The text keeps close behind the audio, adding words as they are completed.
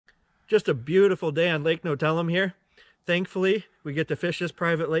Just a beautiful day on Lake No-Tell-'em here. Thankfully, we get to fish this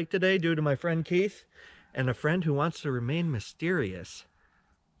private lake today due to my friend Keith and a friend who wants to remain mysterious.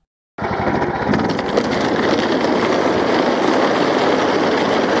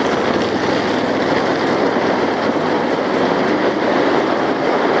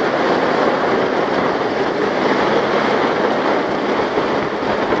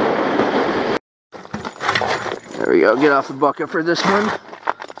 There we go, get off the bucket for this one.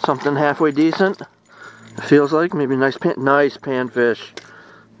 Something halfway decent. It feels like maybe nice panfish.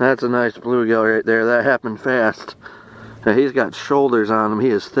 That's a nice bluegill right there. That happened fast. Yeah, he's got shoulders on him. He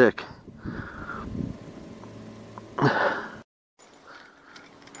is thick.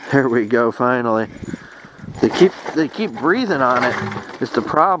 There we go, finally. They keep breathing on it. It's the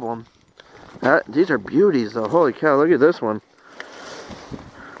problem. These are beauties though. Holy cow, look at this one.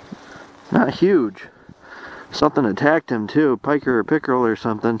 Not huge. Something attacked him too. Piker or pickerel or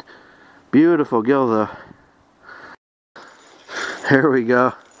something. Beautiful gill though. There we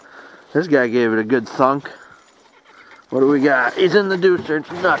go. This guy gave it a good thunk. What do we got? He's in the deucer.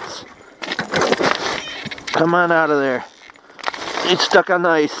 It's nuts. Come on out of there. He's stuck on the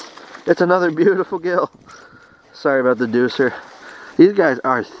ice. It's another beautiful gill. Sorry about the deucer. These guys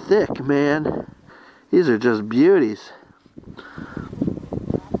are thick, man. These are just beauties.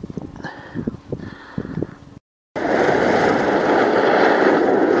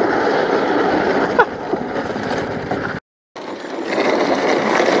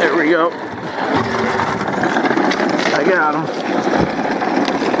 There we go. I got him.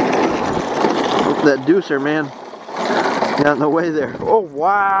 That deucer, man. Got in the way there. Oh,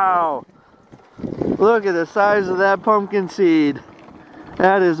 wow. Look at the size of that pumpkin seed.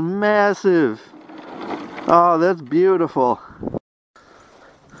 That is massive. Oh, that's beautiful.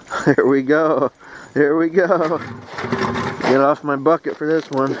 There we go. There we go. Get off my bucket for this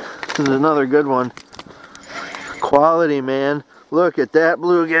one. This is another good one. Quality, man. Look at that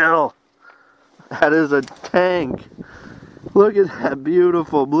bluegill. That is a tank. Look at that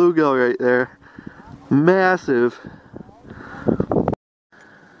beautiful bluegill right there. Massive.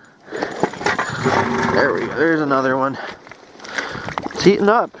 There we go. There's another one. It's heating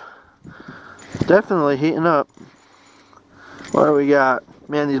up. Definitely heating up. What do we got?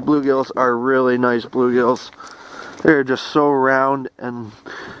 Man, these bluegills are really nice bluegills. They're just so round and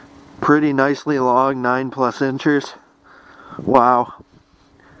pretty nicely long, 9+ inches. Wow.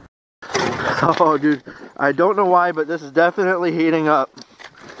 Oh, dude. I don't know why, but this is definitely heating up.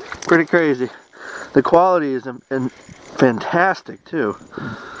 Pretty crazy. The quality is fantastic, too.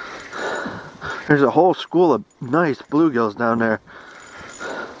 There's a whole school of nice bluegills down there.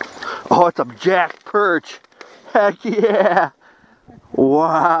 Oh, it's a jack perch. Heck yeah.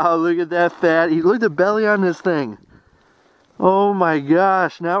 Wow, look at that fatty. Look at the belly on this thing. Oh my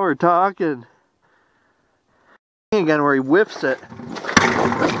gosh, now we're talking. Again where he whiffs it.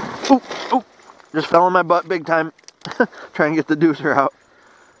 Oop, oop. Just fell on my butt big time. Trying to get the deucer out.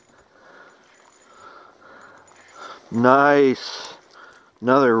 Nice.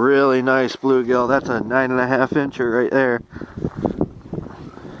 Another really nice bluegill. That's a 9.5 incher right there.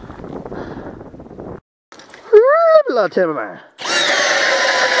 Hello, Timber.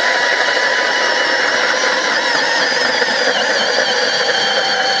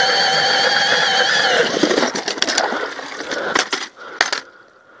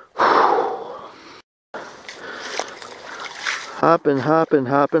 Hopping, hopping,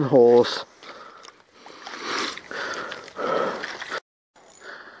 hopping holes.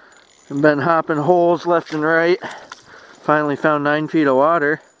 I've been hopping holes left and right. Finally found 9 feet of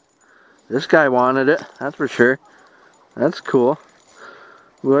water. This guy wanted it, that's for sure. That's cool.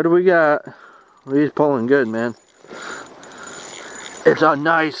 What do we got? Well, he's pulling good, man. It's a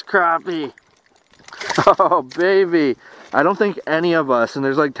nice crappie. Oh, baby. I don't think any of us, and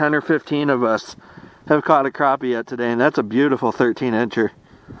there's like 10 or 15 of us, have caught a crappie yet today, and that's a beautiful 13 incher.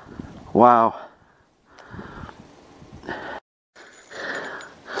 Wow.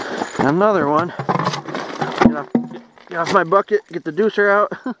 Another one. Get off my bucket, get the deucer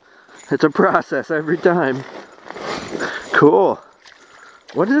out. It's a process every time. Cool.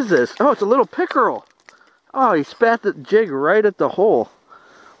 What is this? Oh, it's a little pickerel. Oh, he spat the jig right at the hole.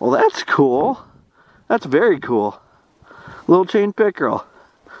 Well, that's cool. That's very cool. Little chain pickerel.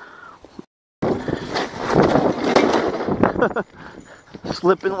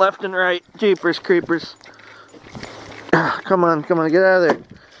 Slipping left and right. Jeepers creepers. Come on, come on, get out of there.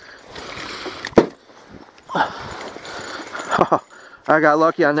 Oh, I got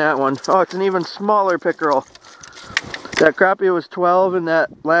lucky on that one. Oh, it's an even smaller pickerel. That crappie was 12 and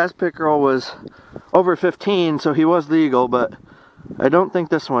that last pickerel was over 15, so he was legal, but I don't think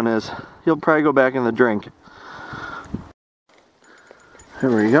this one is. He'll probably go back in the drink. There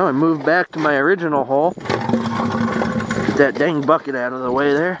we go. I moved back to my original hole. Get that dang bucket out of the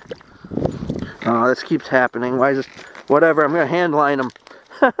way there. Oh, this keeps happening. Why is this? Whatever, I'm going to hand line them.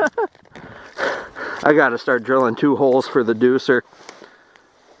 I got to start drilling 2 holes for the deucer.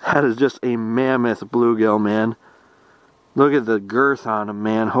 That is just a mammoth bluegill, man. Look at the girth on him,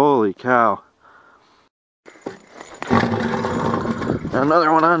 man. Holy cow.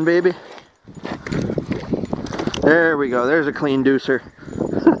 Another one on, baby. There we go. There's a clean deucer.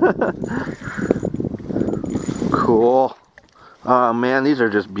 Cool. Oh man, these are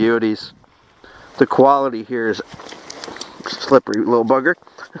just beauties. The quality here is slippery little bugger.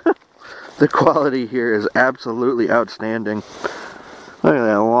 The quality here is absolutely outstanding. Look at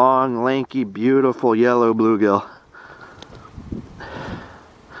that long, lanky, beautiful yellow bluegill.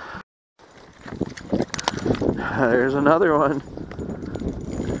 There's another one.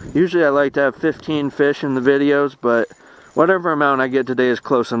 Usually I like to have 15 fish in the videos, but whatever amount I get today is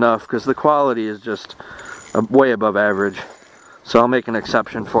close enough because the quality is just way above average. So I'll make an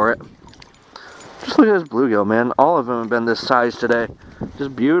exception for it. Just look at this bluegill, man. All of them have been this size today.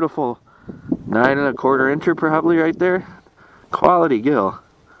 Just beautiful. 9 1/4 incher probably right there. Quality gill.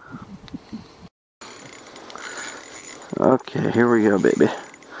 Okay, here we go, baby.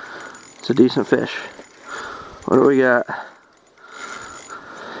 It's a decent fish. What do we got?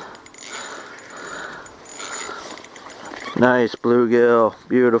 Nice bluegill.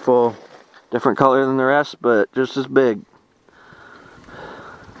 Beautiful. Different color than the rest, but just as big.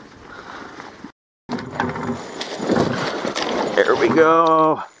 There we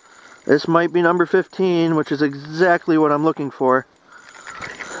go. This might be number 15, which is exactly what I'm looking for.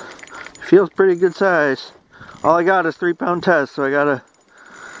 Feels pretty good size. All I got is 3-pound test, so I gotta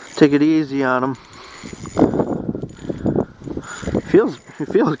take it easy on him. He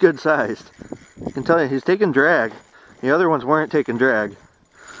feels good sized. I can tell you, he's taking drag. The other ones weren't taking drag.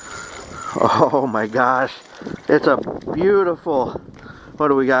 Oh my gosh. It's a beautiful, what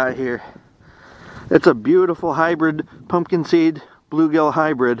do we got here? It's a beautiful hybrid pumpkinseed bluegill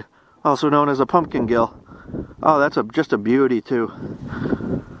hybrid, also known as a pumpkingill. Oh, that's just a beauty too.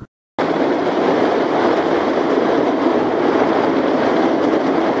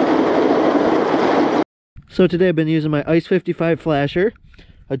 So today I've been using my Ice 55 flasher,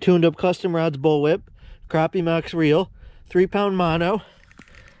 a tuned up custom rods bullwhip, Crappie maxx reel, 3-pound mono,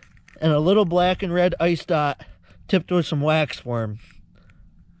 and a little black and red ice dot tipped with some waxworm.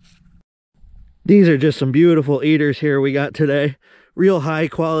 These are just some beautiful eaters here we got today. Real high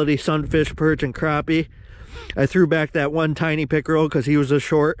quality sunfish, perch, and crappie. I threw back that one tiny pickerel because he was a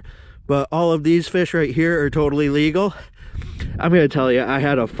short, but all of these fish right here are totally legal. I'm gonna tell you, I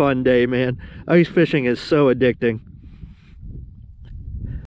had a fun day, man. Ice fishing is so addicting.